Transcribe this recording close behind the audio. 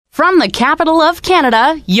From the capital of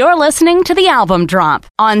Canada, you're listening to The Album Drop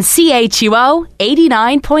on CHUO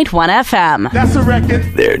 89.1 FM. That's a record.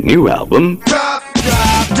 Their new album. Drop,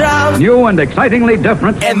 drop, drop. New and excitingly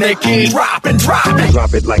different. And they keep dropping.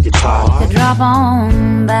 Drop it like it's hot. Drop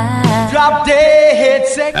on back. Drop dead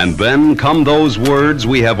sex. And then come those words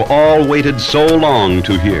we have all waited so long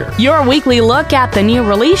to hear. Your weekly look at the new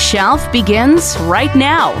release shelf begins right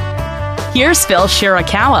now. Here's Phil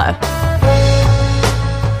Shirakawa.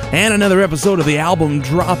 And another episode of The Album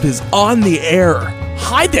Drop is on the air.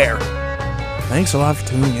 Hi there. Thanks a lot for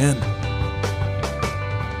tuning in.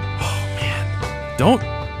 Oh,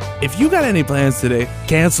 man. If you got any plans today,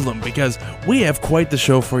 cancel them because we have quite the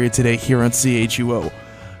show for you today here on CHUO.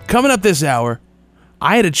 Coming up this hour,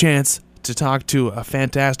 I had a chance to talk to a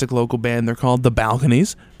fantastic local band. They're called The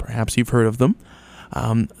Balconies. Perhaps you've heard of them.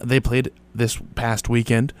 They played this past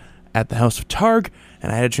weekend at the House of Targ,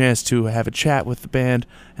 and I had a chance to have a chat with the band,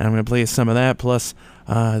 and I'm going to play some of that. Plus,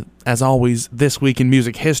 as always, this week in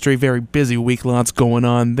music history, very busy week, lots going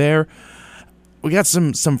on there. We got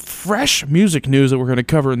some fresh music news that we're going to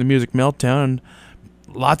cover in the Music Meltdown, and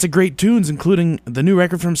lots of great tunes, including the new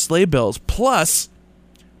record from Sleigh Bells, plus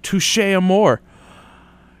Touche Amore.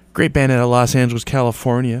 Great band out of Los Angeles,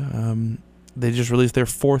 California. They just released their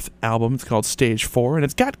fourth album. It's called Stage 4, and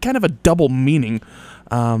it's got kind of a double meaning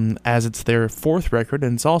as it's their fourth record,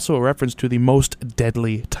 and it's also a reference to the most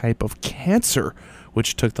deadly type of cancer,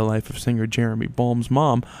 which took the life of singer Jeremy Bolm's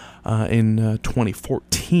mom in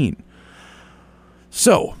 2014.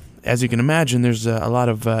 So, as you can imagine, there's a lot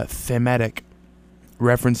of thematic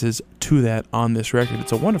references to that on this record.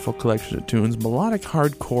 It's a wonderful collection of tunes, melodic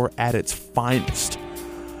hardcore at its finest.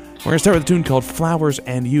 We're going to start with a tune called Flowers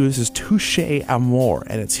and You. This is Touche Amore,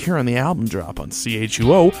 and it's here on the Album Drop on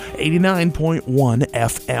CHUO 89.1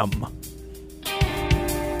 FM.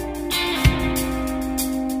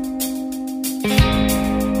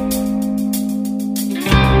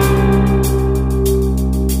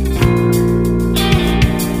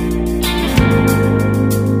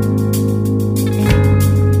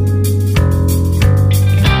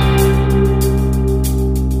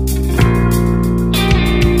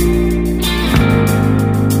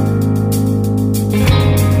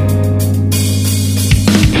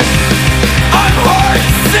 I'm heart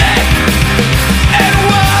sick.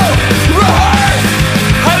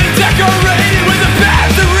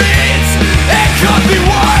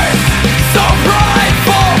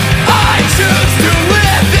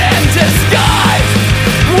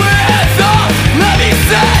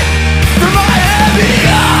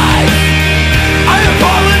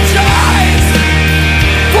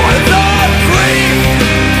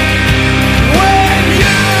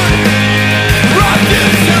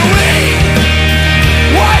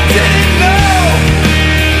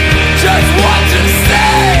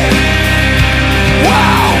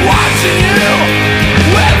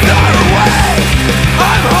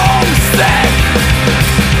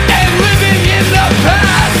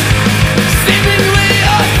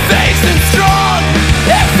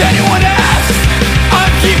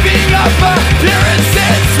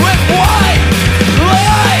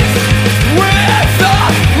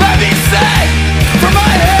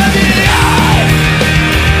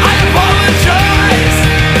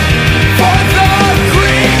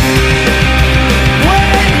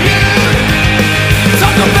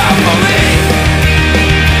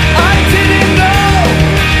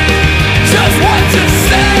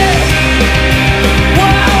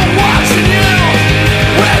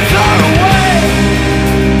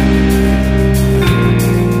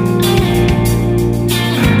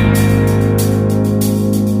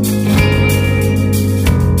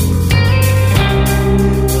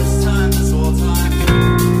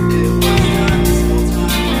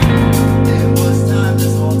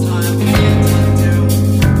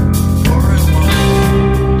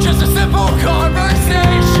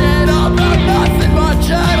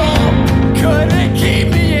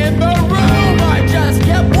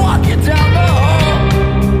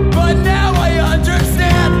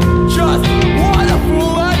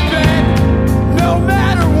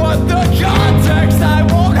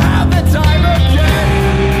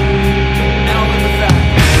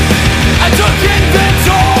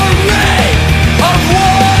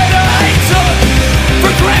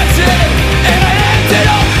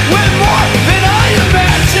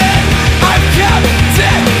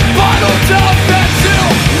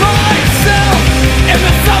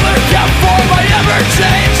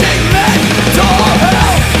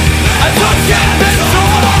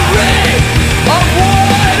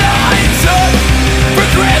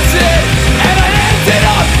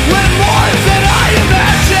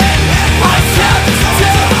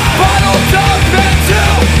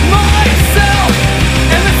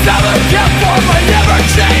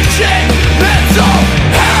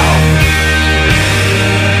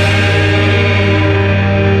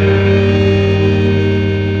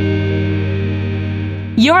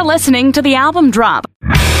 You're listening to The Album Drop.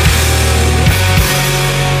 What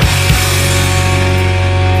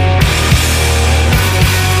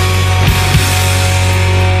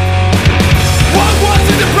was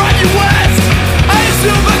it that brought you west? I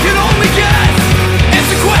assume I could only guess.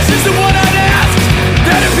 Answer questions to what I'd ask.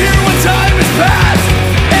 That appear when time has passed.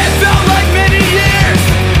 It felt like many years.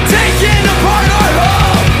 Taking apart our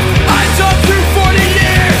home. I dug through 40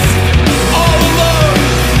 years. All alone.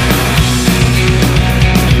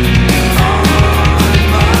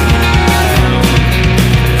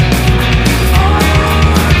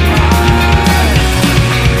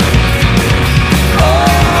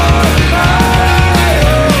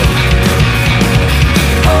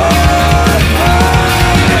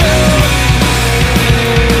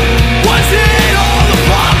 Was it all the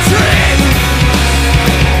palm trees?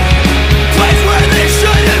 Place where they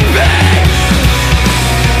shouldn't be.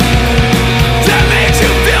 That made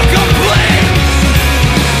you feel complete.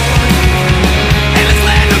 In this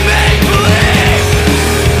land of make-believe.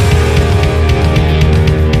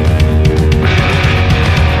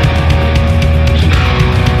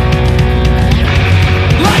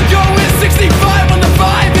 Like going 65 on the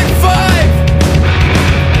 5 and 5.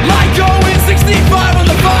 Like going 65 on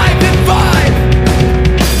the 5 and 5.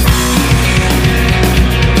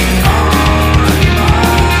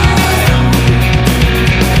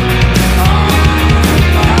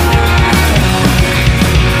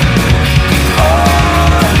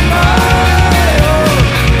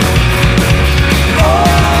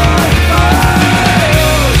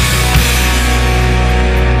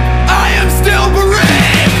 I am still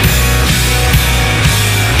bereaved.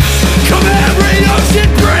 Come every ocean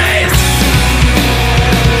breeze.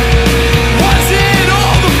 Was it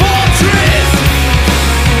all the palm trees?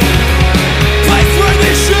 Place where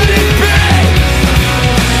they shouldn't be.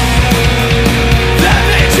 That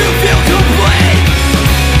made you feel complete.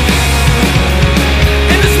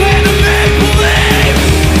 In this land of make-believe.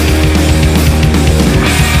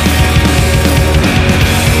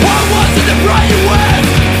 What was it that brought you west?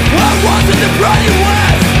 What was it that brought you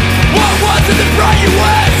west? What was it that brought you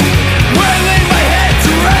west? Where I laid my head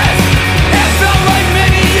to rest. It felt like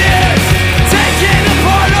many years. Taking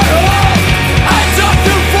apart our home. I dug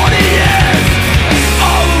through 40 years.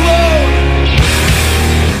 All alone.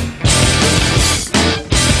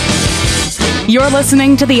 You're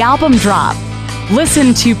listening to The Album Drop.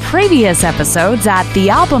 Listen to previous episodes at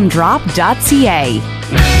thealbumdrop.ca.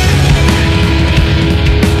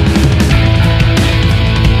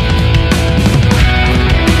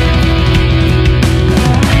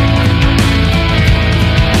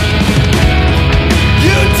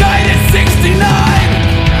 You died at 69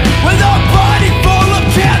 with a body full of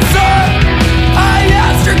cancer. I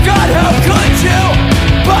asked her, God, how could you?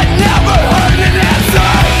 But never heard an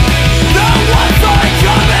answer. No one saw it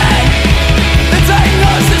coming. The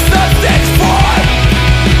diagnosis of stage 4.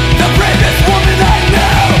 The bravest woman I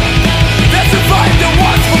knew that survived it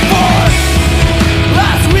once before.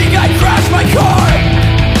 Last week I crashed my car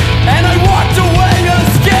and I walked away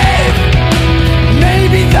unscathed.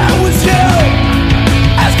 Maybe that was you,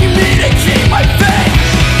 asking me to keep my faith.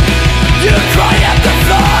 You cry at the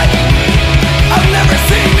thought I'll never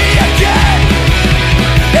see me again.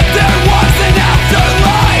 If there was an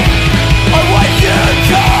afterlife, or what you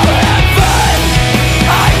call heaven,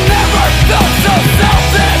 I never felt so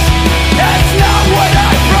selfish. It's not what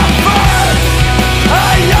I prefer.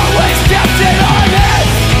 I always kept it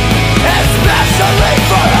honest, especially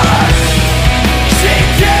for her. She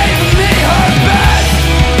gave me her best.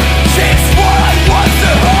 She swore I was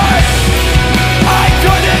to her. I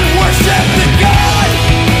couldn't worship the God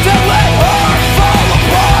to let her fall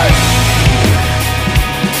apart.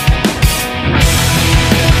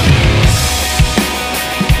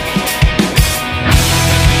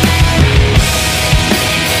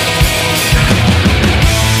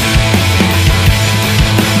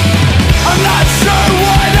 I'm not sure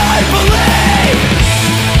what I believe.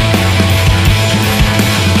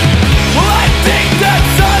 Well, I think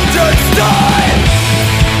that's understood.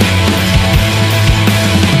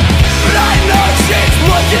 But I know she's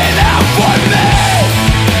looking out for me.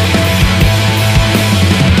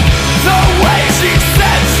 The way she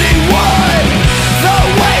said she would. The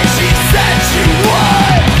way she said she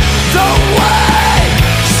would. The way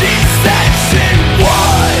she said she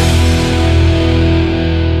would.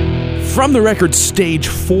 From the record Stage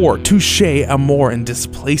 4, Touche, Amour, and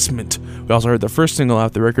Displacement. We also heard the first single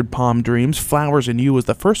off the record, Palm Dreams. Flowers and You was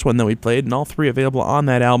the first one that we played, and all three available on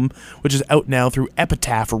that album, which is out now through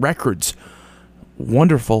Epitaph Records.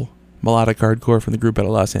 Wonderful melodic hardcore from the group out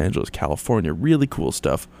of Los Angeles, California. Really cool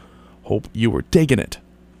stuff. Hope you were digging it.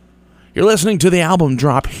 You're listening to the Album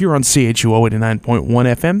Drop here on CHUO 89.1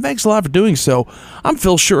 FM. Thanks a lot for doing so. I'm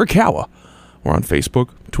Phil Shirakawa. We're on Facebook,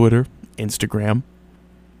 Twitter, Instagram.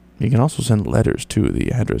 You can also send letters to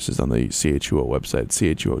the addresses on the CHUO website,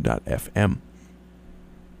 chuo.fm.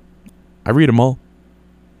 I read them all.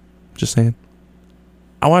 Just saying.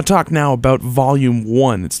 I want to talk now about Volume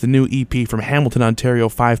 1. It's the new EP from Hamilton, Ontario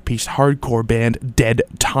 5-piece hardcore band Dead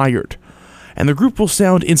Tired. And the group will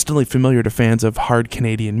sound instantly familiar to fans of hard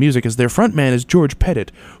Canadian music, as their frontman is George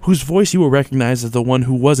Pettit, whose voice you will recognize as the one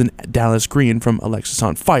who was in Dallas Green from Alexis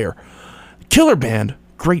on Fire. Killer band,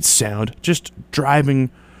 great sound, just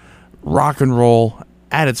driving rock and roll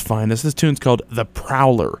at its finest. This tune's called The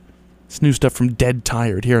Prowler. It's new stuff from Dead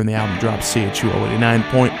Tired here on the Album Drop, CHUO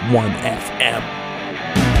 89.1 FM.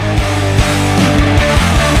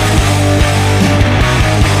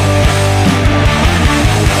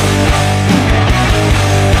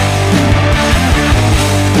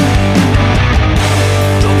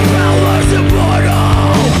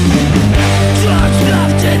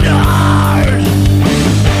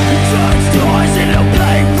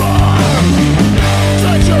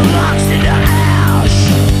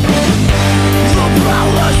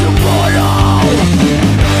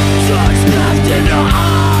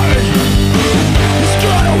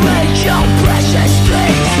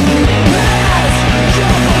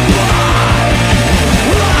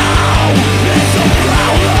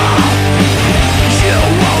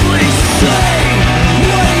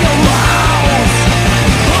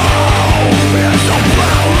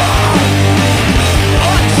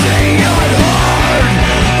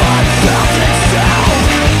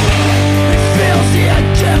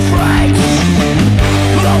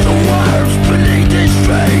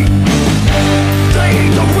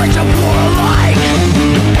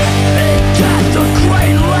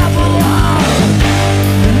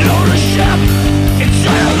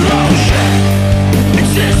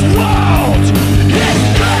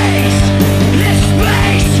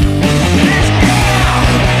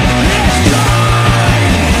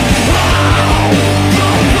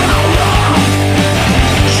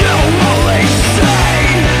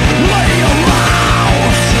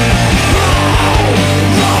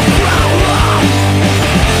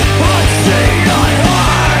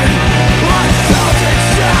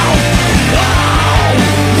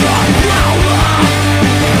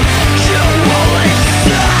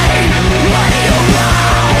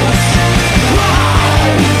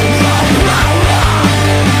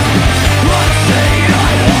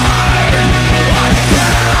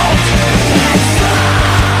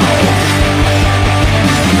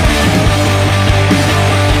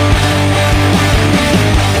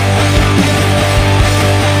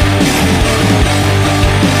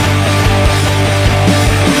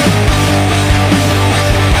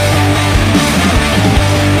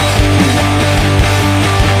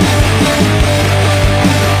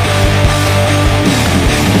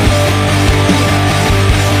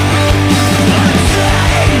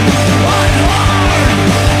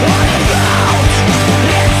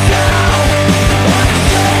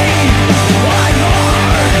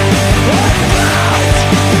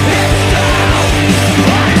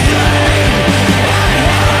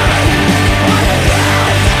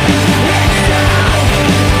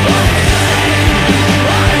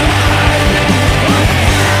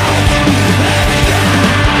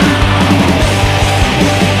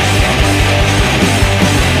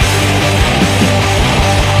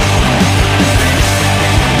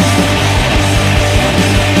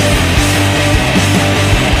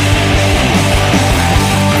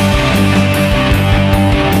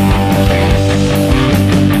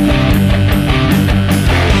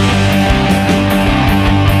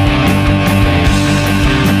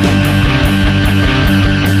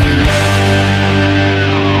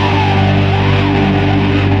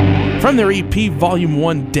 From their EP, Volume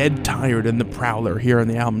 1, Dead Tired and The Prowler, here on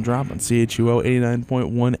the Album Drop on CHUO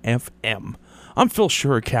 89.1 FM. I'm Phil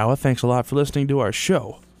Shirakawa. Thanks a lot for listening to our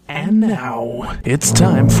show. And now, it's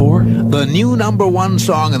time for... The new #1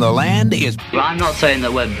 song in the land is... Well, I'm not saying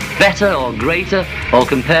that we're better or greater or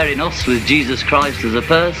comparing us with Jesus Christ as a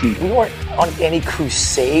person. We weren't on any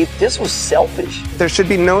crusade. This was selfish. There should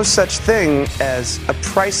be no such thing as a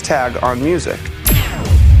price tag on music.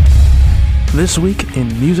 This week in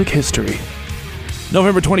music history.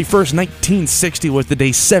 November 21st, 1960 was the day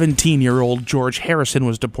 17-year-old George Harrison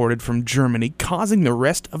was deported from Germany, causing the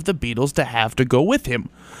rest of the Beatles to have to go with him.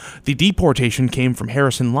 The deportation came from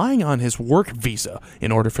Harrison lying on his work visa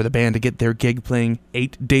in order for the band to get their gig playing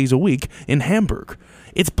 8 days a week in Hamburg.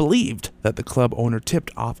 It's believed that the club owner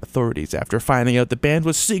tipped off authorities after finding out the band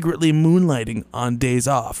was secretly moonlighting on days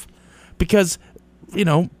off. Because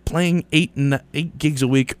playing 8 gigs a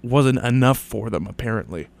week wasn't enough for them,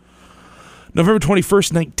 apparently. November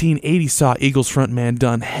 21st, 1980 saw Eagles frontman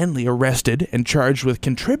Don Henley arrested and charged with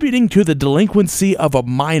contributing to the delinquency of a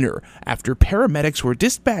minor after paramedics were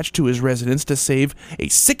dispatched to his residence to save a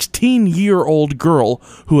 16-year-old girl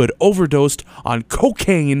who had overdosed on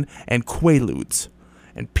cocaine and Quaaludes.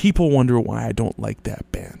 And people wonder why I don't like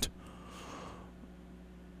that band.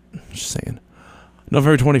 Just saying.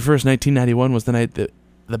 November 21st, 1991 was the night that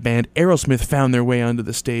the band Aerosmith found their way onto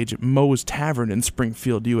the stage at Moe's Tavern in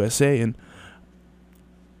Springfield, USA, and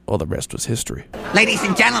well, the rest was history. Ladies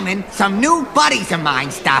and gentlemen, some new buddies of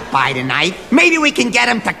mine stopped by tonight. Maybe we can get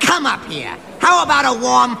them to come up here. How about a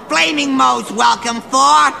warm, flaming Moe's welcome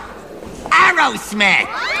for Aerosmith?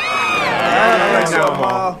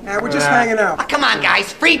 We're just hanging out. Oh, come on,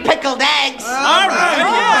 guys. Free pickled eggs. All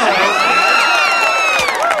right.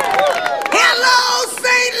 Hello,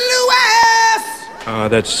 St. Louis!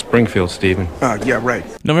 That's Springfield, Stephen. Yeah, right.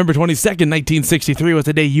 November 22nd, 1963 was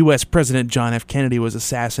the day U.S. President John F. Kennedy was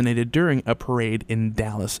assassinated during a parade in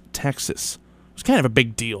Dallas, Texas. It was kind of a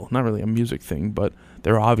big deal. Not really a music thing, but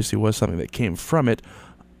there obviously was something that came from it.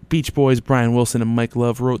 Beach Boys, Brian Wilson, and Mike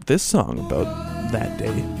Love wrote this song about that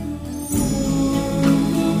day.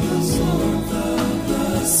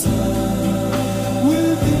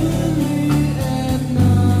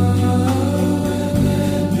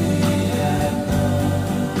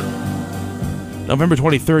 November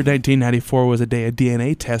 23rd, 1994 was a day a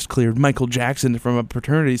DNA test cleared Michael Jackson from a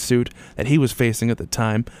paternity suit that he was facing at the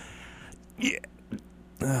time.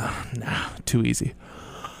 Too easy.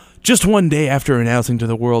 Just one day after announcing to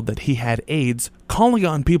the world that he had AIDS, calling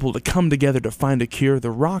on people to come together to find a cure,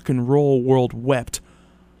 the rock and roll world wept.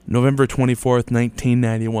 November 24th,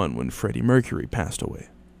 1991, when Freddie Mercury passed away.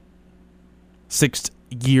 6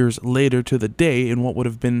 years later to the day, in what would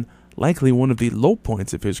have been likely one of the low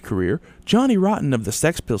points of his career, Johnny Rotten of the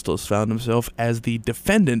Sex Pistols found himself as the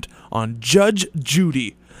defendant on Judge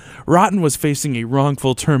Judy. Rotten was facing a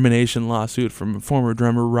wrongful termination lawsuit from former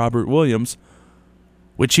drummer Robert Williams,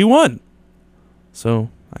 which he won. So,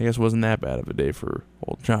 I guess it wasn't that bad of a day for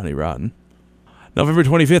old Johnny Rotten. November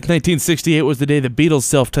 25th, 1968 was the day the Beatles'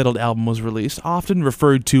 self-titled album was released. Often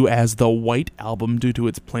referred to as the White Album due to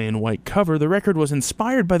its plain white cover, the record was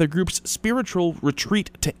inspired by the group's spiritual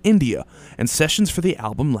retreat to India, and sessions for the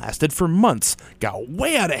album lasted for months, got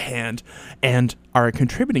way out of hand, and are a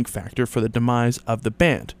contributing factor for the demise of the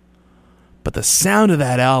band. But the sound of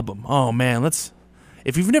that album, oh man,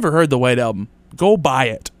 if you've never heard the White Album, go buy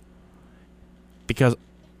it. Because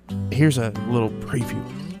here's a little preview.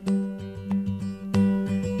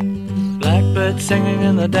 Blackbird singing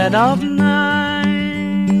in the dead of night.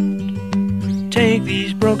 Take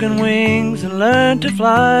these broken wings and learn to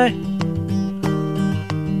fly.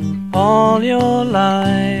 All your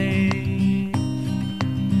life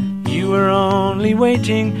you were only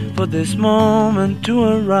waiting for this moment to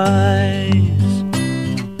arise.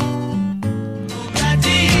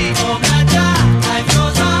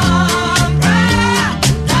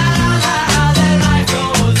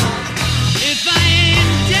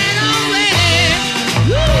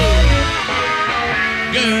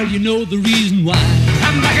 You know the reason why.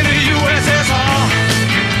 I'm back in the USSR.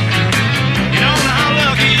 You don't know how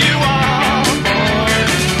lucky you are,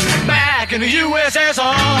 boy. Back in the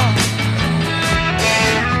USSR.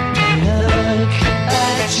 Look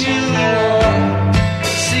at you,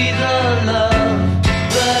 see the love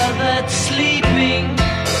that's sleeping.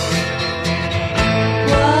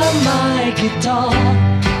 While my guitar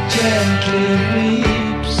gently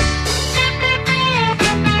weeps.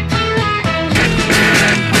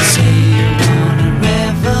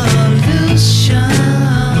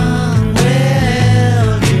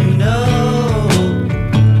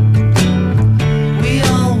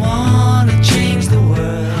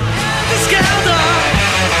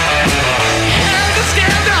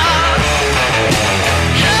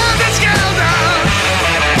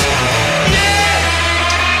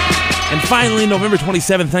 Finally, November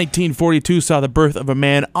 27, 1942 saw the birth of a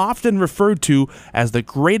man often referred to as the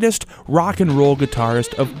greatest rock and roll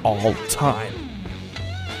guitarist of all time.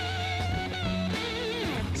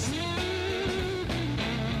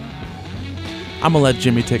 I'm gonna let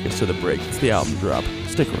Jimmy take us to the break. It's the album drop.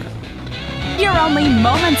 Stick around. You're only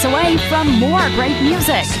moments away from more great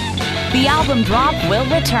music. The album drop will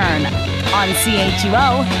return on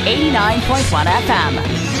CHUO 89.1 FM.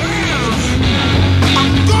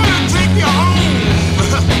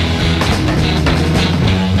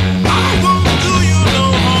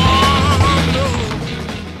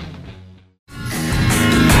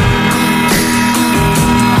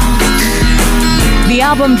 The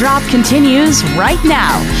album album drop continues right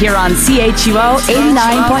now here on CHUO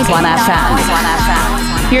 89.1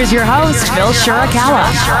 FM. Here's your host, Phil Shirakawa.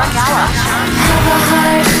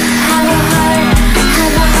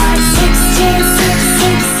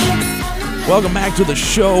 Welcome back to the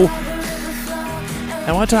show.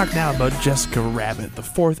 I want to talk now about Jessica Rabbit, the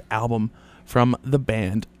fourth album from the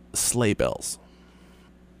band Sleigh Bells.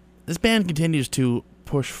 This band continues to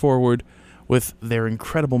push forward with their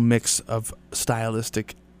incredible mix of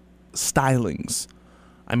stylistic stylings.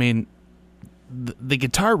 I mean, the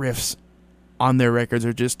guitar riffs on their records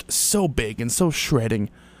are just so big and so shredding.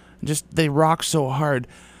 Just, they rock so hard.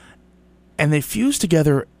 And they fuse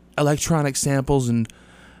together electronic samples and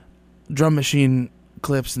drum machine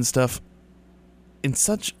clips and stuff in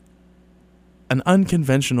such an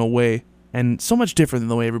unconventional way and so much different than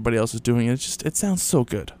the way everybody else is doing it. It sounds so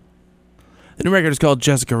good. The new record is called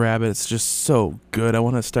Jessica Rabbit. It's just so good. I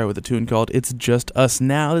want to start with a tune called It's Just Us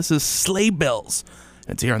Now. This is Sleigh Bells.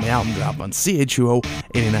 It's here on the album drop on CHUO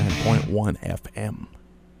 89.1 FM.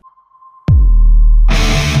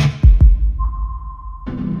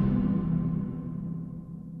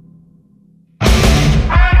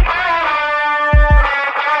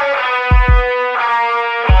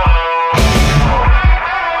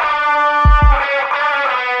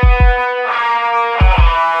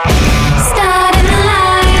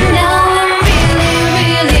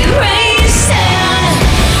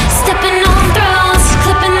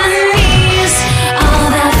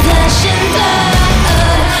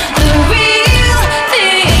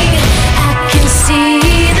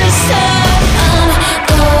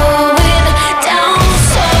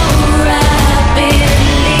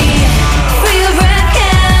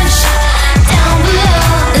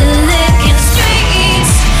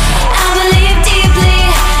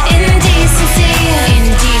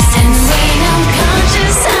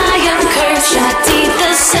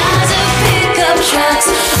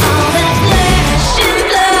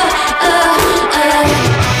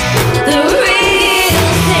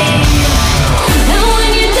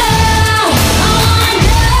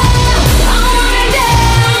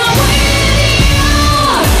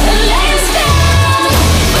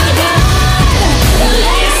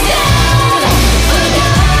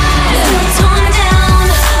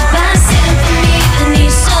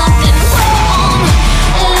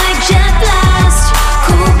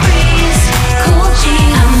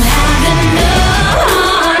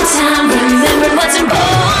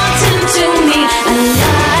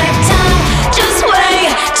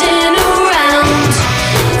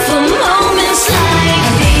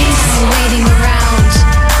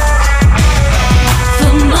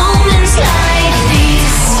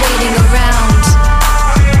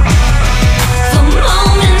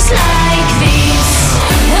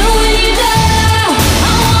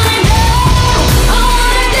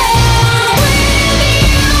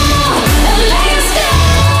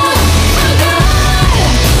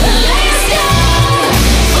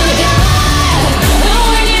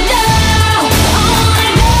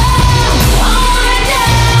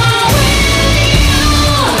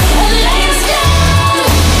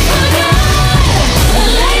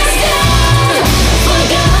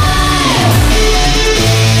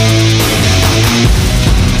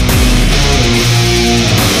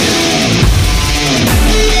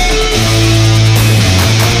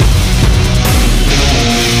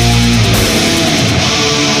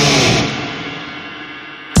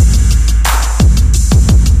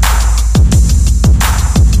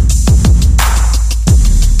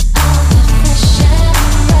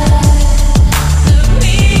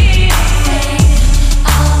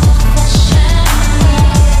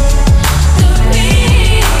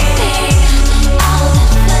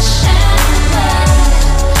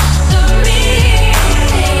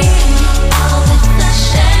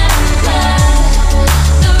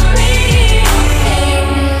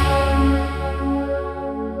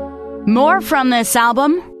 More from this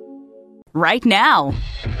album right now,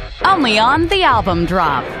 only on the album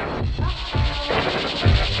drop.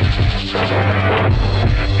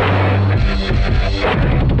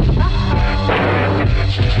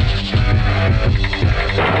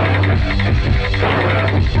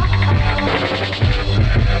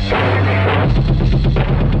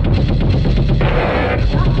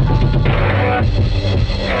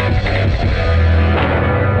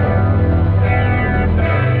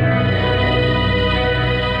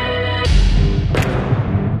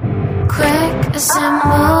 A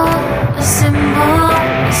symbol,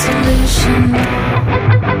 a solution.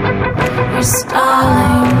 We're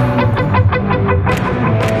stalling.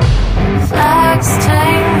 Flags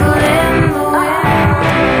tangled in the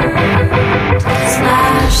wind.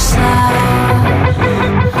 Slash,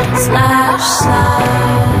 slash.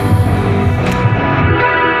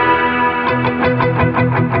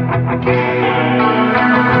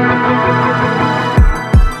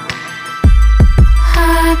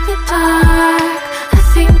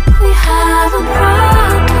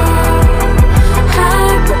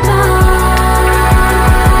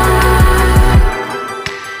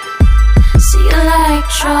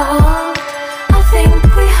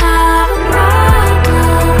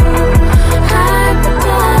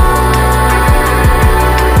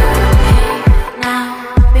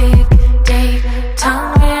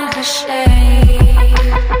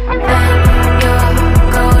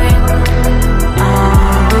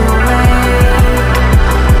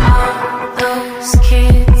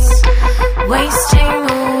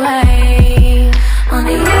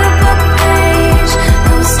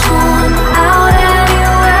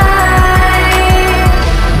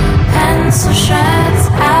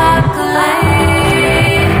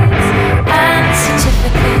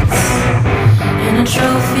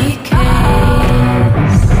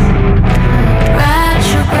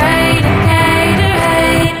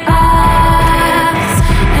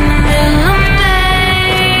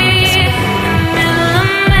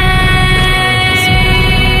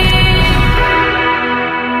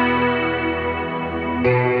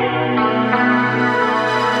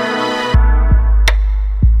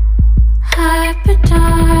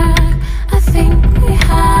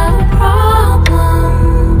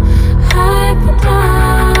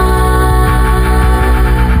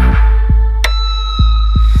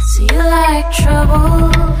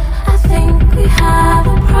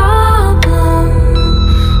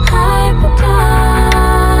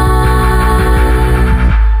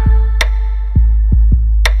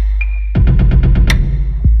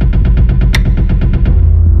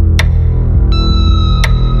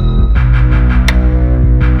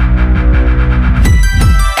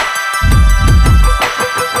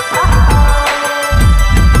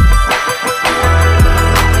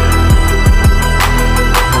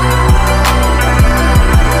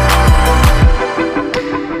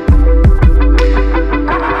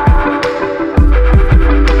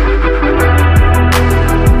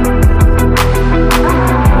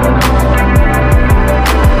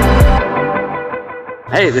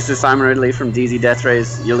 Hey, this is Simon Ridley from DZ Death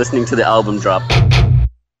Race. You're listening to the album drop.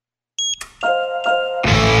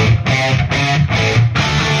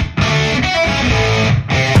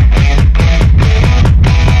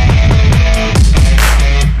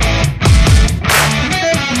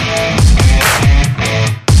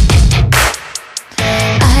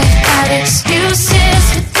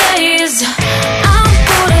 Excuses for days. I'm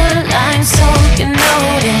borderline, so you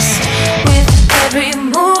noticed. With every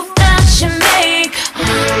move that you make,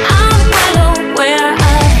 I'm well aware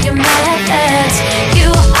of your methods.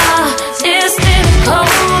 You are distant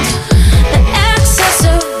cold, the excess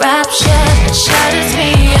of rapture that shatters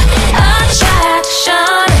me.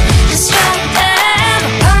 Attraction, distracted,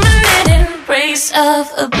 permanent embrace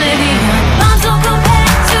of oblivion. Bonds don't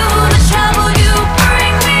compare to the trouble you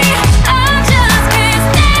bring me.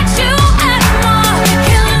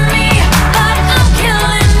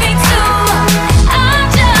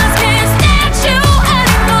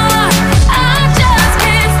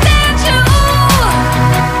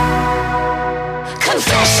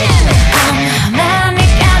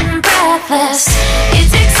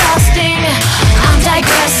 It's exhausting, I'm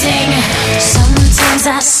digressing. Sometimes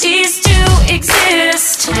I cease to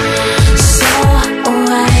exist. So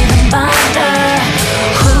why even bother?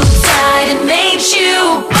 Who died and made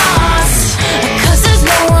you boss? Cause there's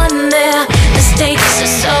no one there, the stakes are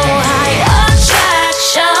so high.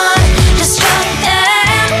 Attraction,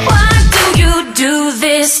 destructive. Why do you do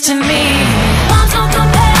this to me? Bonds don't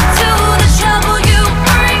compare to the trouble you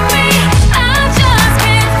bring me. I just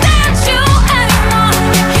can't stand you anymore.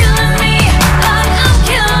 You're killing me, but I'm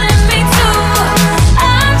killing me too.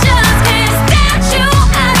 I just can't stand you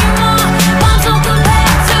anymore. Bonds don't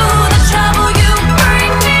compare to the trouble you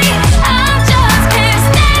bring me. I just can't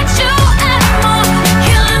stand you anymore. You're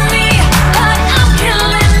killing me, but I'm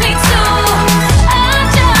killing me too. I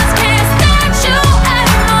just can't stand you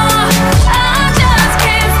anymore. I just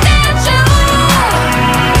can't stand you.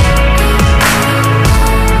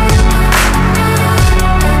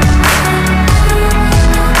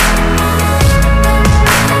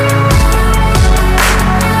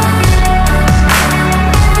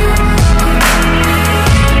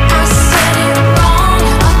 I said it wrong,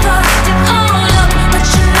 I fucked it all up, but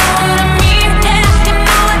you know what I mean, yeah, you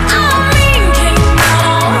know what I mean. Came out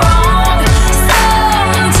all wrong.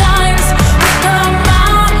 Sometimes we come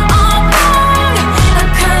out all wrong,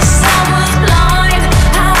 'cause I was blind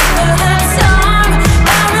half of the time.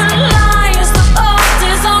 Paralyzed, the fault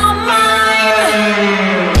is all mine.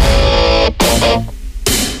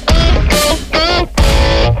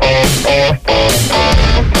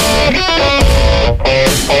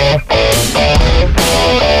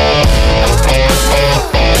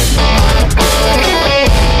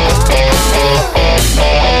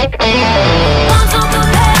 Bonds don't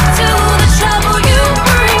compare to the trouble you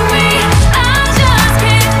bring me. I just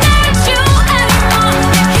can't stand you anymore.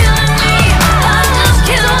 You're killing me, but I'm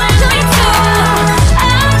killing me too.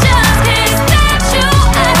 I just can't stand you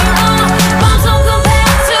anymore. Bonds don't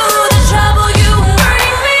compare to the trouble you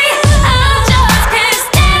bring me. I just can't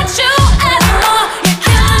stand you anymore. You're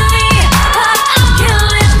killing me, but I'm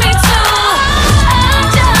killing me too. I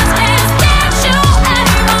just can't stand you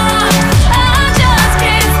anymore. I just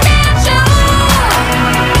can't stand you.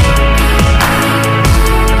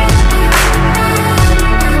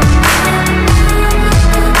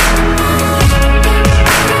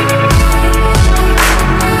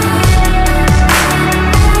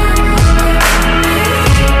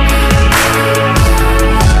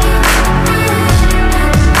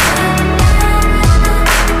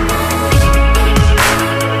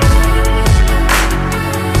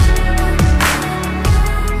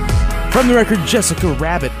 From the record Jessica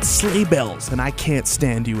Rabbit, Sleigh Bells, and I Can't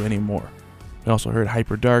Stand You Anymore. We also heard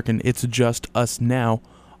Hyper Dark and It's Just Us Now,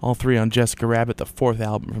 all three on Jessica Rabbit, the fourth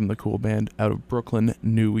album from the cool band out of Brooklyn,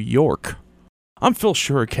 New York. I'm Phil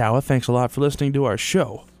Shurikawa, thanks a lot for listening to our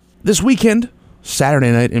show. This weekend,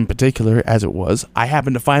 Saturday night in particular, as it was, I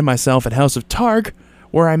happened to find myself at House of Targ,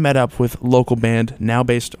 where I met up with formerly local band, now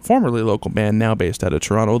based out of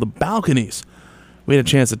Toronto, The Balconies. We had a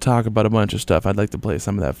chance to talk about a bunch of stuff. I'd like to play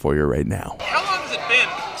some of that for you right now. How long has it been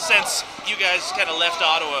since you guys kind of left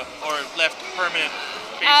Ottawa or left permanent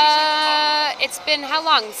basis? It's been how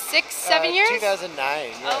long? 6-7 years? 2009.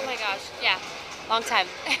 Yeah. Oh my gosh, yeah. Long time.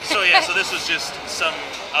 So this was just some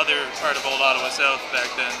other part of old Ottawa South back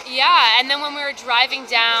then. Yeah, and then when we were driving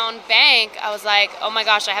down Bank, I was like, oh my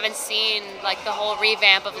gosh, I haven't seen like the whole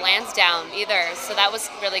revamp of Lansdowne either. So that was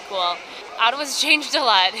really cool. Ottawa's changed a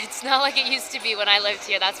lot. It's not like it used to be when I lived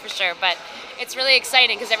here, that's for sure. But it's really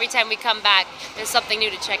exciting because every time we come back, there's something new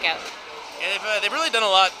to check out. And they've really done a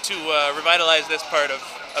lot to revitalize this part of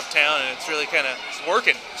town, and it's really kind of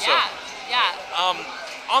working. Yeah.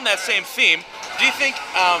 On that same theme, do you think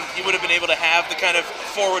you would have been able to have the kind of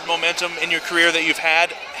forward momentum in your career that you've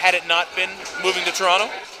had it not been moving to Toronto?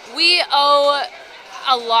 We owe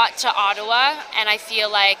a lot to Ottawa, and I feel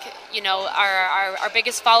like, you know, our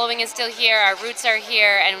biggest following is still here, our roots are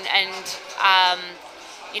here, and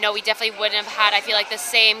you know, we definitely wouldn't have had, I feel like, the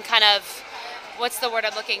same kind of, what's the word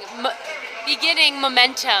I'm looking, beginning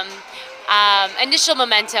momentum, initial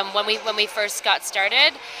momentum when we first got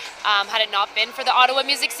started, had it not been for the Ottawa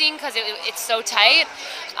music scene, because it's so tight.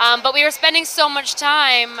 But we were spending so much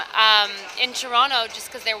time in Toronto just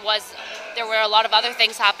because there were a lot of other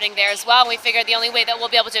things happening there as well. And we figured the only way that we'll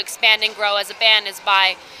be able to expand and grow as a band is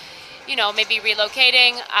by, you know, maybe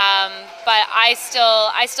relocating. But I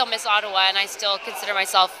still miss Ottawa, and I still consider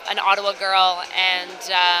myself an Ottawa girl.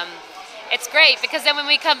 And it's great because then when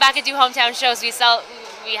we come back and do hometown shows, this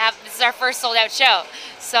is our first sold out show.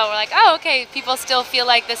 So we're like, oh, okay, people still feel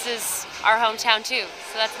like this is our hometown too.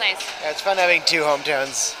 So that's nice. Yeah, it's fun having two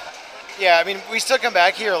hometowns. Yeah, I mean, we still come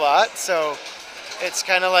back here a lot, so it's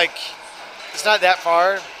kind of like, it's not that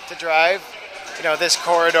far to drive. You know, this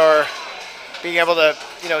corridor, being able to,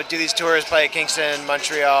 you know, do these tours, play at Kingston,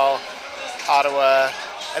 Montreal, Ottawa,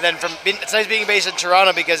 and then it's nice being based in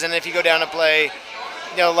Toronto, because then if you go down to play,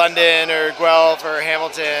 you know, London or Guelph or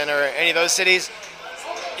Hamilton or any of those cities,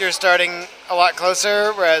 you're starting a lot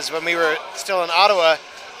closer, whereas when we were still in Ottawa,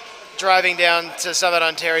 driving down to Southern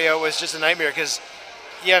Ontario was just a nightmare, because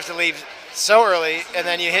you have to leave so early, and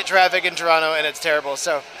then you hit traffic in Toronto, and it's terrible.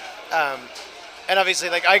 So, and obviously,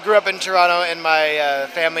 like, I grew up in Toronto, and my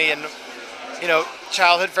family and, you know,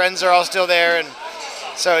 childhood friends are all still there, and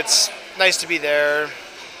so it's nice to be there.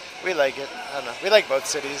 We like it. I don't know. We like both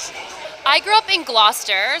cities. I grew up in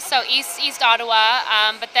Gloucester, so East Ottawa.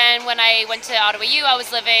 But then when I went to Ottawa U, I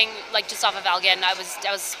was living like just off of Elgin. I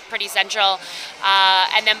was pretty central.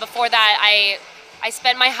 And then before that, I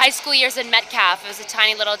spent my high school years in Metcalfe. It was a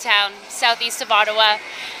tiny little town southeast of Ottawa.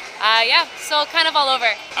 Yeah, so kind of all over.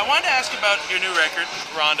 I wanted to ask about your new record,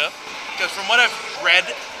 Rhonda, because from what I've read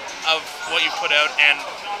of what you put out and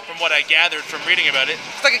from what I gathered from reading about it,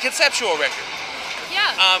 it's like a conceptual record.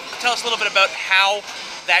 Yeah. Tell us a little bit about how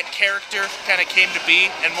that character kind of came to be,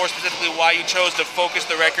 and more specifically why you chose to focus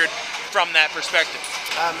the record from that perspective.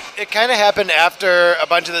 It kind of happened after a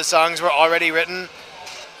bunch of the songs were already written.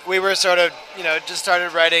 We were sort of, you know, just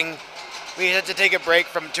started writing. We had to take a break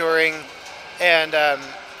from touring, and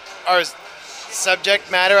our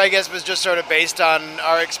subject matter, I guess, was just sort of based on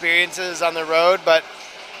our experiences on the road. But,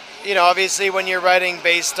 you know, obviously when you're writing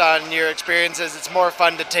based on your experiences, it's more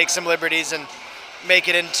fun to take some liberties and make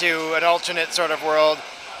it into an alternate sort of world.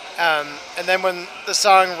 And then when the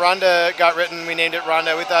song Rhonda got written, we named it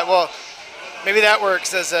Rhonda. We thought, well, maybe that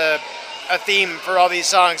works as a theme for all these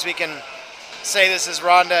songs. We can say this is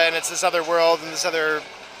Rhonda and it's this other world and this other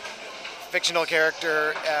fictional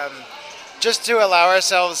character, just to allow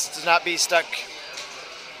ourselves to not be stuck,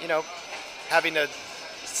 you know, having to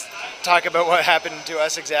talk about what happened to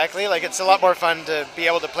us exactly. Like, it's a lot more fun to be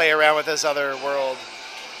able to play around with this other world.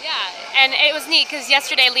 Yeah, and it was neat because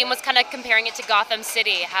yesterday Liam was kind of comparing it to Gotham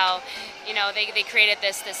City, how, you know, they created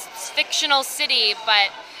this fictional city, but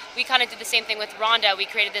we kind of did the same thing with Rhonda. We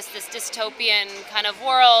created this dystopian kind of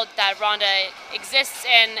world that Rhonda exists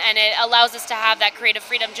in, and it allows us to have that creative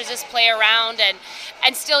freedom to just play around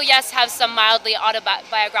and still, yes, have some mildly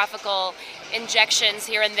autobiographical injections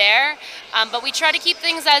here and there, but we try to keep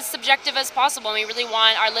things as subjective as possible. We really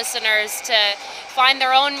want our listeners to find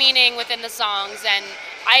their own meaning within the songs, and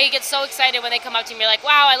I get so excited when they come up to me like,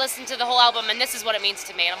 wow, I listened to the whole album and this is what it means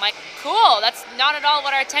to me. And I'm like, cool, that's not at all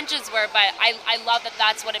what our intentions were, but I love that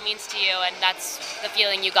that's what it means to you, and that's the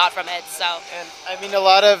feeling you got from it. So. And I mean, a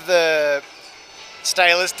lot of the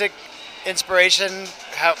stylistic inspiration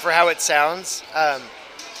for how it sounds,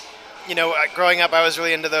 you know, growing up I was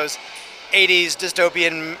really into those 80s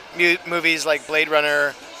dystopian movies like Blade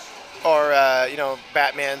Runner, or, you know,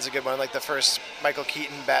 Batman's a good one, like the first Michael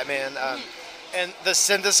Keaton Batman. And the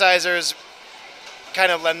synthesizers kind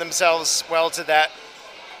of lend themselves well to that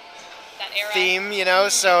era theme, you know,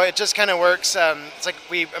 so it just kind of works. It's like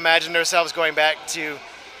we imagined ourselves going back to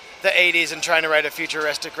the 80s and trying to write a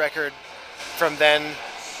futuristic record from then,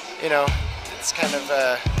 you know. It's kind of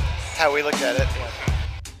how we looked at it. Yeah.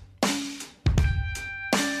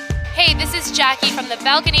 Hey, this is Jackie from the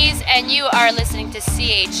Balconies, and you are listening to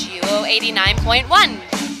CHUO 89.1.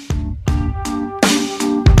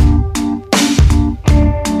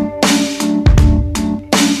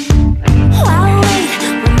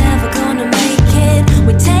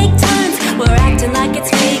 We're acting like it's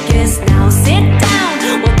Vegas now.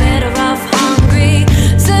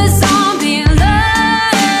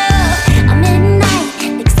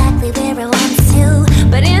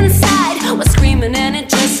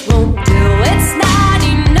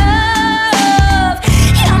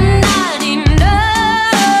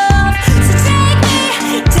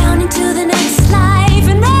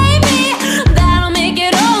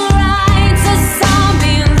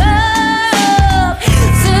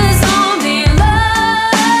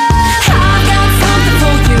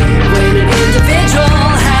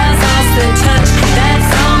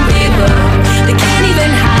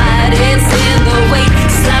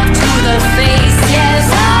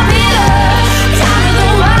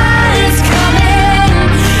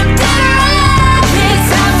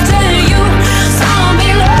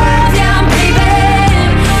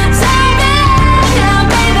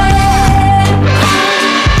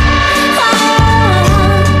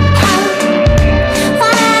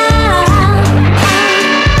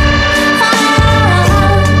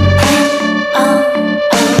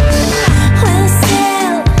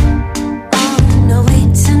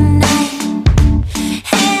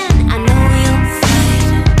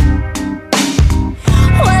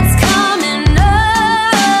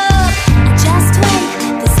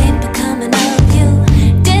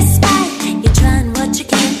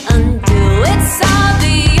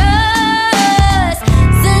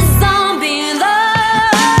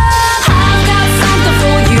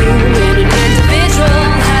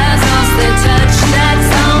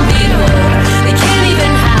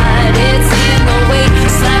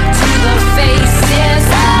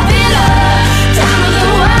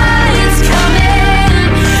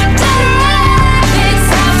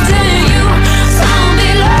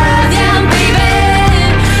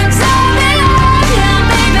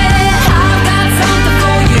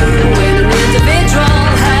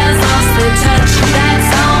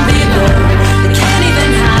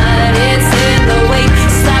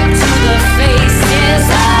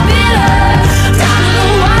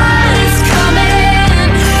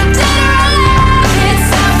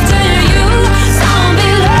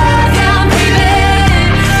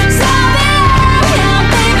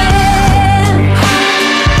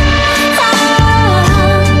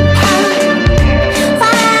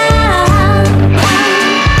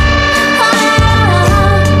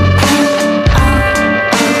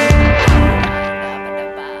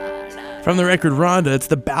 From the record Rhonda, it's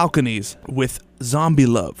The Balconies with Zombie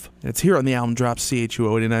Love. It's here on the album drop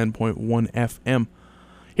CHUO 89.1 FM.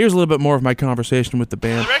 Here's a little bit more of my conversation with the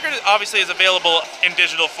band. The record obviously is available in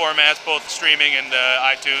digital formats, both streaming and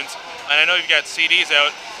iTunes. And I know you've got CDs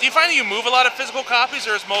out. Do you find that you move a lot of physical copies,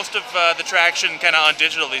 or is most of the traction kind of on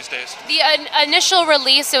digital these days? The initial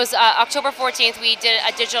release, it was October 14th, we did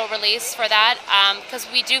a digital release for that, because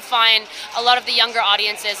we do find a lot of the younger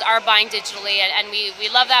audiences are buying digitally, and we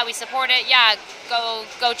love that, we support it. Yeah,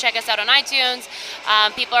 go check us out on iTunes.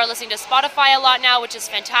 People are listening to Spotify a lot now, which is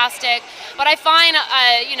fantastic. But I find,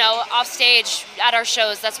 off stage at our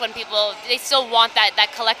shows, that's when people, they still want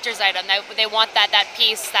that collector's item. They want that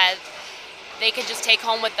piece that they can just take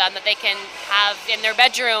home with them, that they can have in their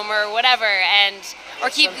bedroom or whatever,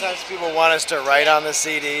 Sometimes people want us to write on the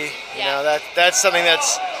CD. You know, that's something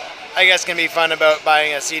that's, I guess, can be fun about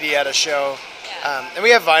buying a CD at a show. Yeah. And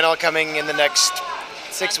we have vinyl coming in the next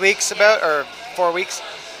 6 weeks, or 4 weeks.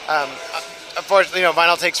 Unfortunately,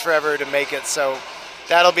 vinyl takes forever to make it, so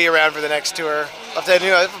that'll be around for the next tour. We'll have to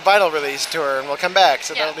do a vinyl release tour, and we'll come back,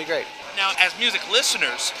 so that'll be great. Now, as music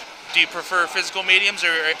listeners, do you prefer physical mediums, or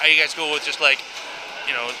are you guys cool with just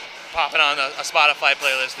popping on a Spotify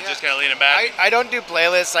playlist and just kind of leaning back? I don't do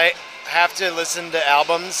playlists. I have to listen to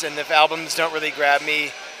albums, and if albums don't really grab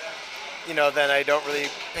me, then I don't really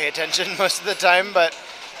pay attention most of the time. But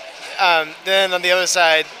then on the other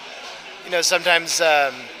side, sometimes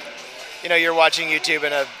you're watching YouTube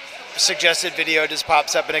and a suggested video just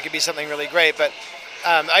pops up, and it could be something really great. But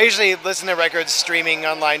I usually listen to records streaming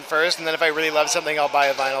online first, and then if I really love something, I'll buy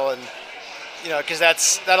a vinyl, and because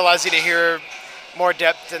that allows you to hear more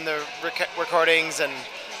depth in the recordings, and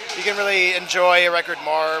you can really enjoy a record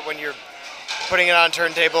more when you're putting it on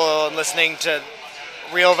turntable and listening to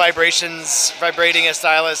real vibrations vibrating a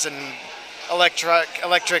stylus and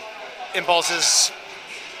electric impulses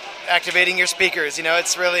activating your speakers.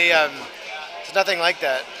 It's really it's nothing like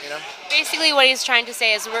that. Basically what he's trying to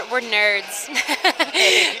say is we're nerds.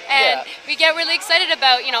 And we get really excited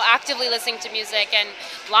about actively listening to music and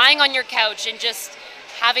lying on your couch and just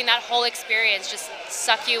having that whole experience just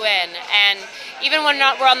suck you in. And even when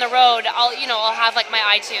we're on the road, I'll have like my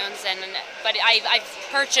iTunes, but I've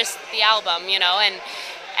purchased the album,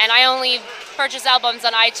 and I only purchase albums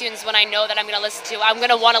on iTunes when I know that I'm going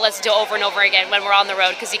to want to listen to over and over again when we're on the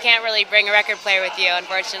road, because you can't really bring a record player with you,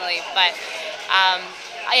 unfortunately. But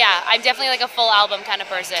I'm definitely like a full album kind of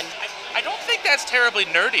person. I don't think that's terribly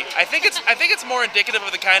nerdy. I think it's more indicative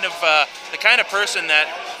of the kind of person that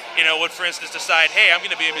would, for instance, decide, hey, I'm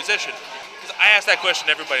going to be a musician. Because I ask that question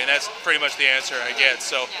to everybody, and that's pretty much the answer I get.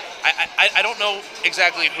 So I don't know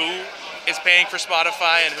exactly who is paying for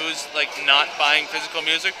Spotify and who's not buying physical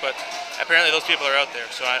music, but apparently those people are out there,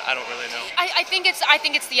 so I don't really know. I think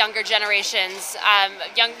it's the younger generations,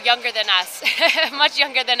 younger than us, much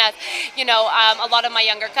younger than us. A lot of my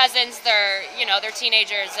younger cousins, they're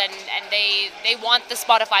teenagers, and they want the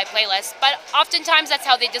Spotify playlist. But oftentimes that's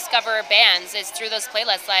how they discover bands, is through those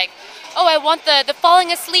playlists. Like, oh, I want the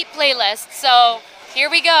Falling Asleep playlist, so here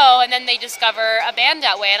we go, and then they discover a band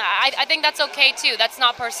that way. And I think that's okay too. That's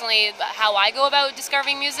not personally how I go about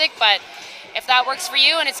discovering music, but if that works for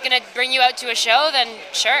you and it's going to bring you out to a show, then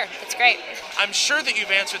sure, it's great. I'm sure that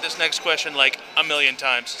you've answered this next question like a million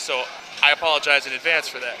times, so I apologize in advance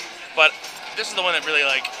for that. But this is the one that really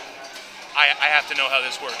I have to know how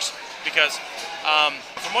this works. Because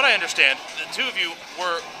from what I understand, the two of you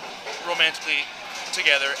were romantically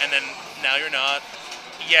together, and then now you're not,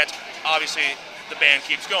 yet obviously the band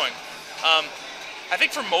keeps going. I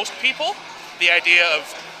think for most people, the idea of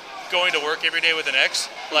going to work every day with an ex,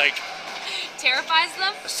 terrifies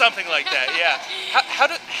them? Something like that, yeah.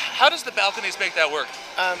 How does the Balconies make that work?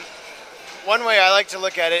 One way I like to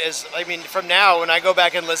look at it is, from now, when I go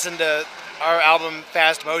back and listen to our album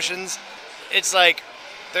Fast Motions, it's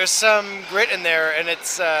there's some grit in there, and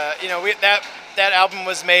it's that album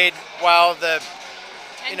was made while the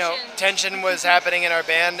tension was happening in our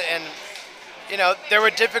band, and there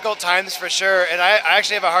were difficult times for sure, and I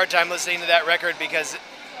actually have a hard time listening to that record because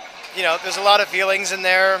there's a lot of feelings in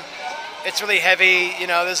there. It's really heavy.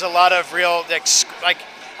 There's a lot of real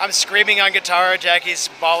I'm screaming on guitar. Jackie's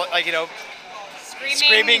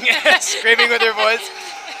screaming with her voice.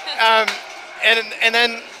 And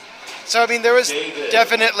then there was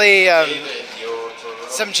definitely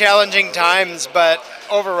some challenging times, but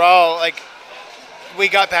overall we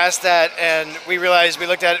got past that, and we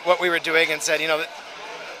looked at what we were doing and said,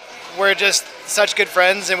 we're just such good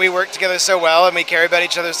friends, and we work together so well, and we care about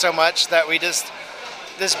each other so much that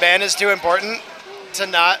this band is too important to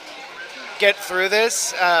not get through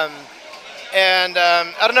this. I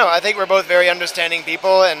don't know, I think we're both very understanding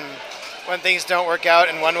people, and when things don't work out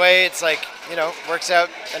in one way, it's like, works out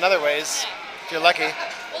in other ways, if you're lucky.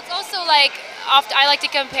 Well, it's also like, I like to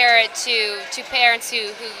compare it to parents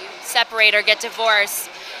who separate or get divorced.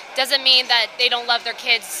 Doesn't mean that they don't love their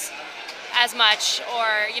kids as much,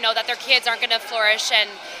 or that their kids aren't going to flourish and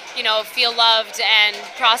feel loved and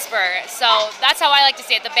prosper. So that's how I like to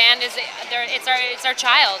see it. The band it's our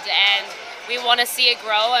child, and we want to see it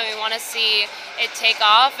grow, and we want to see it take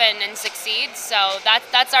off and succeed. So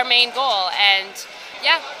that's our main goal, and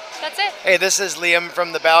yeah, that's it. Hey, this is Liam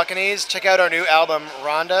from The Balconies. Check out our new album,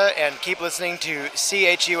 Rhonda, and keep listening to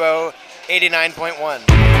CHUO 89.1.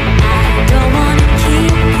 I don't want to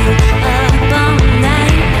keep you up all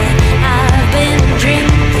night, but I've been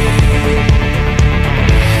drinking.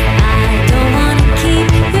 I don't want to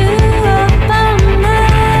keep you up all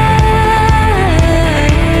night.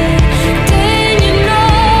 Did you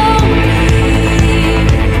know me?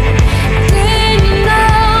 Did you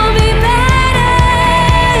know me better?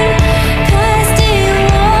 'Cause do you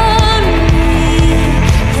want me?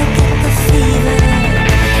 You get the fever.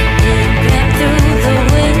 It crept through the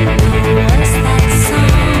window. What's that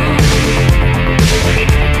song?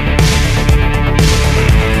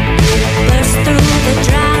 It burst through the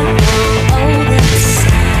drywall. Oh, that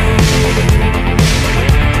sound.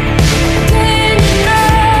 Did you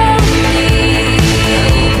know me?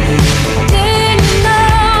 Did you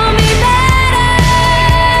know me better?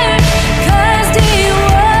 'Cause do you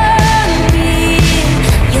want me?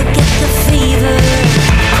 You get the fever.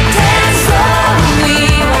 Dance slowly,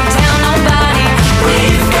 won't tell nobody.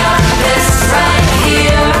 We've got this right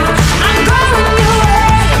here. I'm going your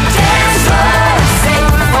way. Dance slow,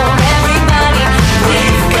 safe for everybody.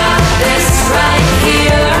 We've got this right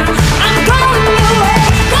here. I'm going your way.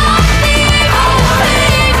 Don't be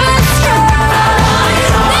afraid, but strong.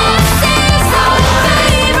 This is our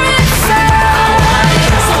favorite song.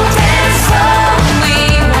 So dance slowly,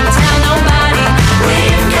 won't tell nobody.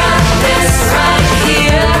 We've got this right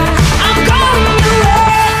here. I'm going your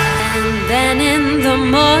way. And then in the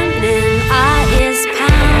morning, I is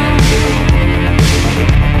pound.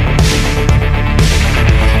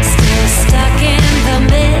 Still stuck in the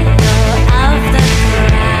middle of the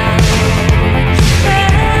crowd.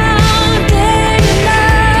 Well, did you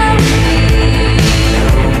know me?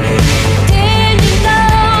 Did you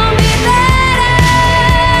know me better?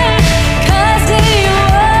 'Cause do you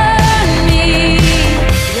want me?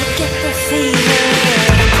 You get the fever.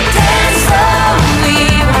 Dance slowly,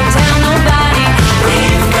 won't tell nobody.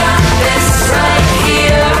 We've got this right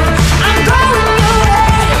here. I'm going your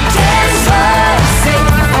way. Dance slow,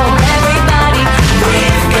 safe for everybody.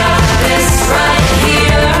 We've got this right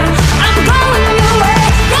here. I'm going your way.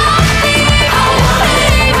 Don't be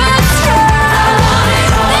afraid, but strong.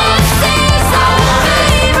 This is our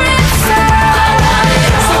favorite song.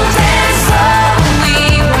 So dance slowly,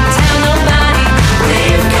 won't tell nobody.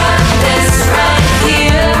 We've got this right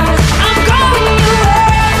here. I'm going your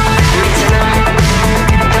way.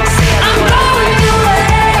 I'm going your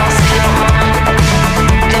way. I'm going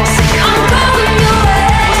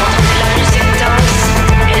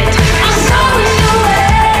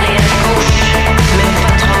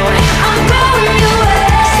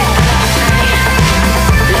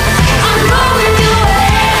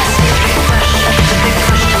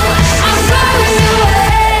your way.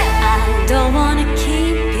 I don't want to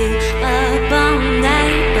keep you up all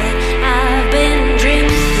night, but I've been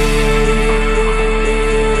drinking.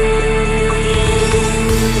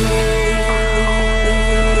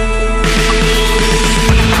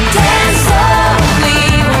 Dance slowly,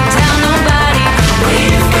 won't tell nobody.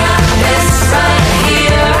 We've got this right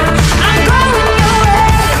here. I'm going your way.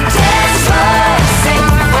 Dance slow,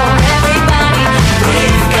 safe for everybody.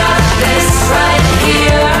 We've got this right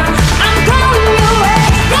here. I'm going your way.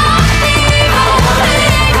 Don't be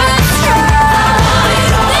afraid, but strong.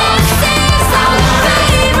 This is our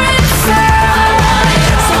favorite song.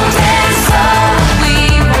 So dance slowly,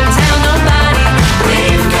 won't tell nobody.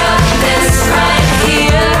 We've got this right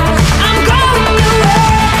here. I'm going your way.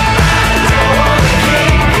 I'm going your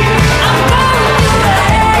way.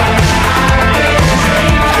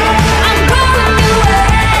 I'm going your way. I'm going your way.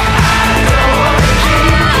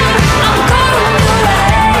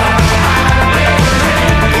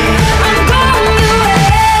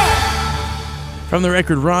 From the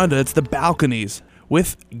record Rhonda, it's The Balconies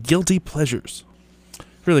with Guilty Pleasures.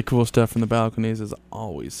 Really cool stuff from The Balconies, as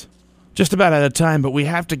always. Just about out of time, but we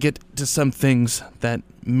have to get to some things that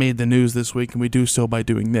made the news this week, and we do so by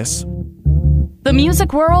doing this. The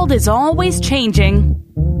music world is always changing,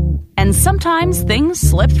 And sometimes things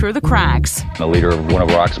slip through the cracks. The leader of one of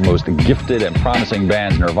rock's most gifted and promising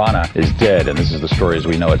bands, Nirvana, is dead, and this is the story as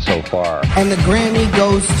we know it so far. And the Grammy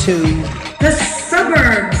goes to the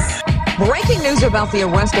suburbs. Breaking news about the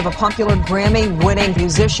arrest of a popular Grammy-winning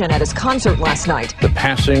musician at his concert last night. The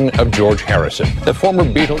passing of George Harrison, the former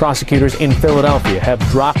Beatle. Prosecutors in Philadelphia have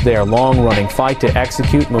dropped their long-running fight to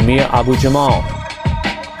execute Mumia Abu-Jamal.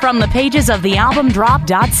 From the pages of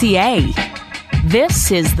thealbumdrop.ca, this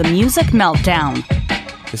is the Music Meltdown.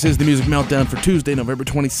 This is the Music Meltdown for Tuesday, November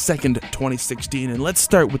 22nd, 2016, and let's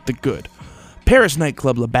start with the good. Paris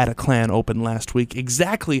nightclub Le Bataclan opened last week,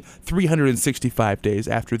 exactly 365 days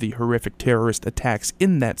after the horrific terrorist attacks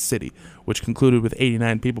in that city, which concluded with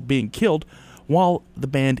 89 people being killed, while the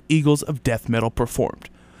band Eagles of Death Metal performed.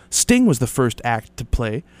 Sting was the first act to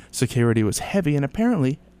play, security was heavy, and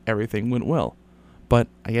apparently everything went well. But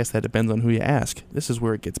I guess that depends on who you ask. This is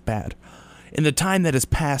where it gets bad. In the time that has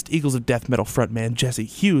passed, Eagles of Death Metal frontman Jesse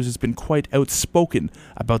Hughes has been quite outspoken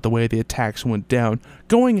about the way the attacks went down,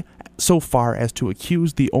 going so far as to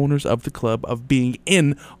accuse the owners of the club of being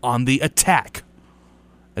in on the attack.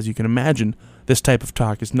 As you can imagine, this type of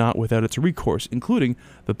talk is not without its recourse, including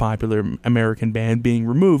the popular American band being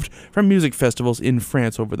removed from music festivals in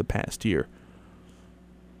France over the past year.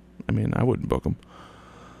 I mean, I wouldn't book them.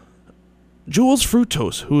 Jules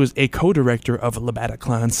Fructose, who is a co-director of Le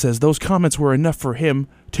Bataclan, says those comments were enough for him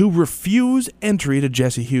to refuse entry to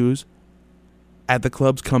Jesse Hughes at the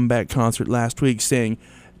club's comeback concert last week, saying,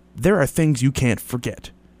 "There are things you can't forget."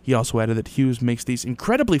 He also added that Hughes makes these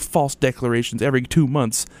incredibly false declarations every 2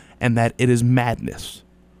 months and that it is madness.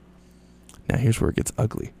 Now here's where it gets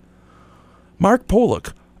ugly. Mark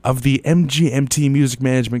Pollock of the MGMT Music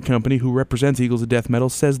Management Company, who represents Eagles of Death Metal,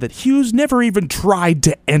 says that Hughes never even tried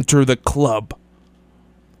to enter the club.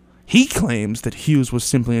 He claims that Hughes was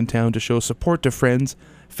simply in town to show support to friends,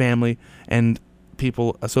 family, and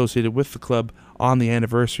people associated with the club on the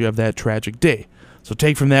anniversary of that tragic day. So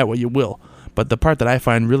take from that what you will. But the part that I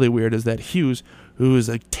find really weird is that Hughes, who is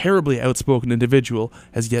a terribly outspoken individual,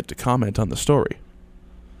 has yet to comment on the story.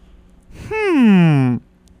 Like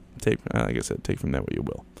I said, take from that what you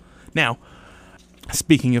will. Now,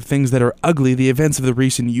 speaking of things that are ugly, the events of the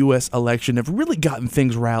recent U.S. election have really gotten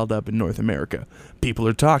things riled up in North America. People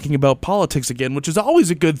are talking about politics again, which is always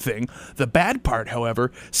a good thing. The bad part, however,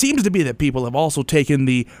 seems to be that people have also taken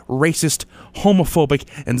the racist, homophobic,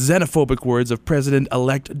 and xenophobic words of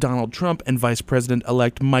President-elect Donald Trump and Vice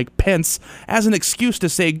President-elect Mike Pence as an excuse to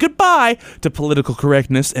say goodbye to political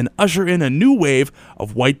correctness and usher in a new wave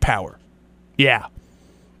of white power. Yeah,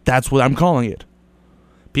 that's what I'm calling it.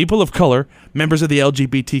 People of color, members of the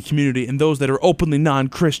LGBT community, and those that are openly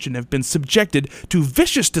non-Christian have been subjected to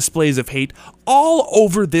vicious displays of hate all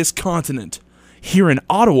over this continent. Here in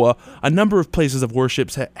Ottawa, a number of places of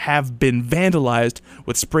worship have been vandalized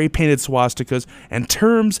with spray-painted swastikas and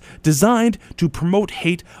terms designed to promote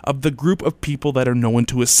hate of the group of people that are known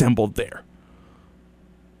to assemble there.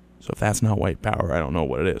 So if that's not white power, I don't know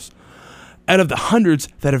what it is. Out of the hundreds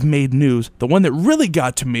that have made news, the one that really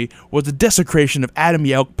got to me was the desecration of Adam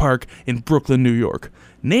Yauch Park in Brooklyn, New York.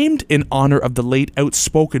 Named in honor of the late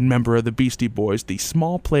outspoken member of the Beastie Boys, the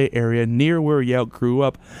small play area near where Yauch grew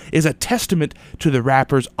up is a testament to the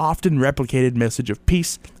rapper's often replicated message of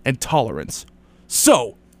peace and tolerance.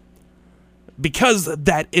 So, because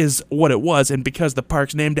that is what it was, and because the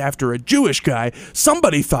park's named after a Jewish guy,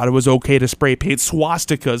 somebody thought it was okay to spray paint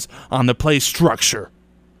swastikas on the play structure.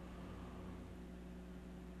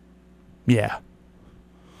 Yeah.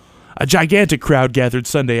 A gigantic crowd gathered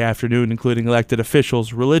Sunday afternoon, including elected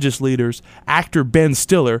officials, religious leaders, actor Ben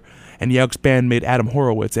Stiller, and Yauch's bandmate Adam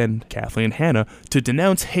Horowitz and Kathleen Hanna to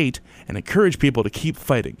denounce hate and encourage people to keep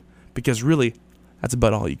fighting, because really, that's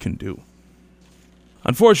about all you can do.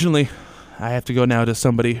 Unfortunately, I have to go now to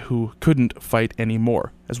somebody who couldn't fight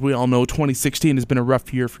anymore. As we all know, 2016 has been a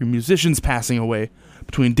rough year for musicians passing away.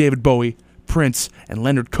 Between David Bowie, Prince, and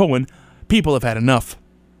Leonard Cohen, people have had enough.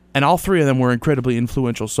 And all three of them were incredibly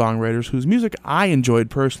influential songwriters whose music I enjoyed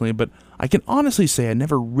personally, but I can honestly say I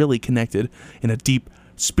never really connected in a deep,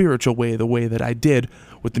 spiritual way the way that I did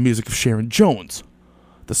with the music of Sharon Jones.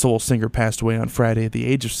 The soul singer passed away on Friday at the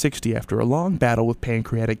age of 60 after a long battle with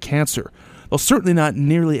pancreatic cancer. Though certainly not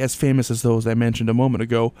nearly as famous as those I mentioned a moment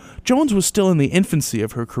ago, Jones was still in the infancy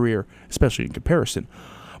of her career, especially in comparison.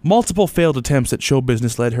 Multiple failed attempts at show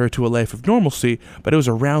business led her to a life of normalcy, but it was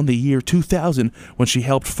around the year 2000 when she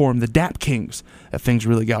helped form the Dap Kings that things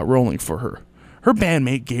really got rolling for her. Her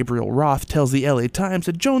bandmate Gabriel Roth tells the LA Times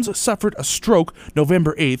that Jones suffered a stroke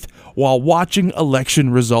November 8th while watching election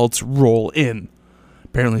results roll in.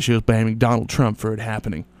 Apparently she was blaming Donald Trump for it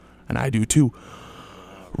happening, and I do too.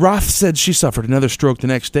 Roth said she suffered another stroke the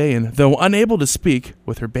next day, and though unable to speak,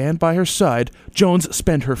 with her band by her side, Jones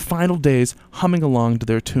spent her final days humming along to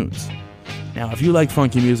their tunes. Now, if you like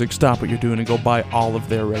funky music, stop what you're doing and go buy all of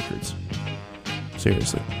their records.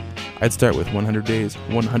 Seriously. I'd start with 100 Days,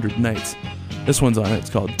 100 Nights. This one's on it. It's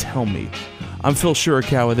called Tell Me. I'm Phil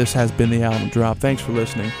Shirakawa. This has been the Album Drop. Thanks for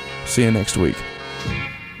listening. See you next week.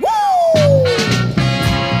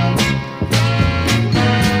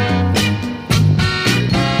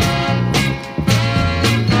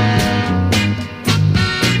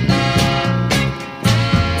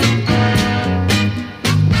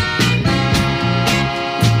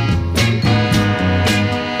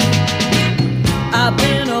 I've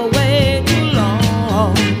been away too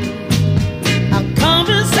long. Our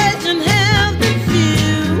conversation has been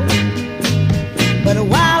few. But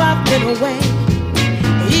while I've been away,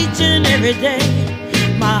 each and every day,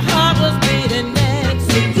 my heart was beating next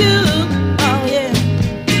to you. Oh yeah.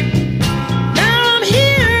 Now I'm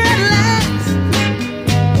here at last.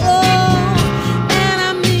 Oh, and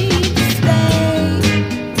I need to stay.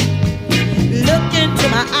 Look into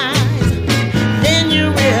my eyes, then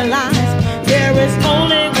you realize there is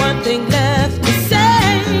only one thing left to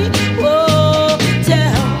say. Oh,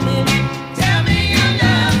 tell me you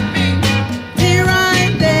love me. Be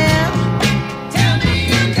right there. Tell me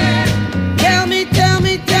you care. Tell me,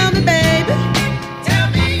 baby. Tell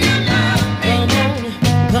me you love me.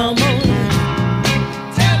 Come on.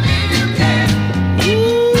 Tell me you care.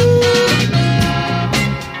 Ooh.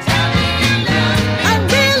 Tell me you love me. I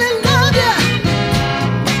really love you.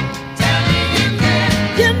 Tell me you care.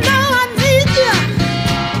 You know I need you.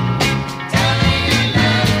 Tell me you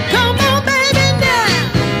love me. Come on, baby, now.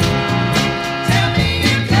 Tell me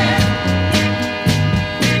you care.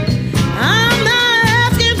 I'm not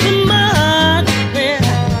asking for much. Yeah.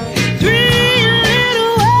 3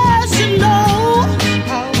 little words, you know.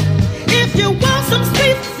 If you want some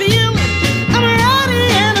sweet feeling, I'm ready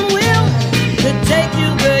and I'm willing to take you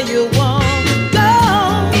where you want to go.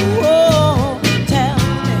 Oh, tell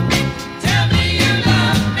me you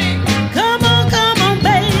love me. Come on,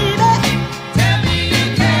 baby. Tell me you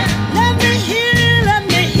care. Let me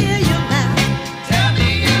hear you now. Tell me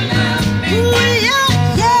you love me. Ooh,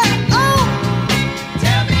 yeah, oh.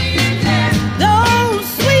 Tell me you care. Those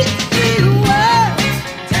sweet words.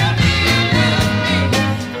 Tell me you love me.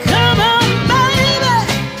 Come on, baby.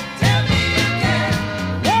 Tell me you care.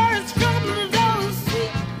 Words from those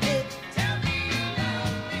sweet lips. Tell me you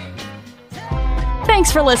love me. Thanks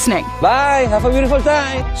for listening. Bye. Have a beautiful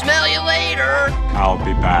time. Smell you later. I'll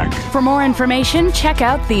be back. For more information, check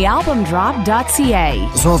out thealbumdrop.ca.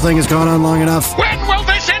 This whole thing has gone on long enough. When will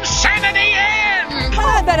this insanity end? Can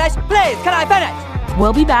I finish? Please, can I finish?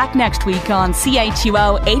 We'll be back next week on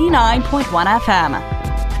CHUO 89.1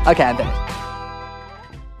 FM. Okay, I'm finished.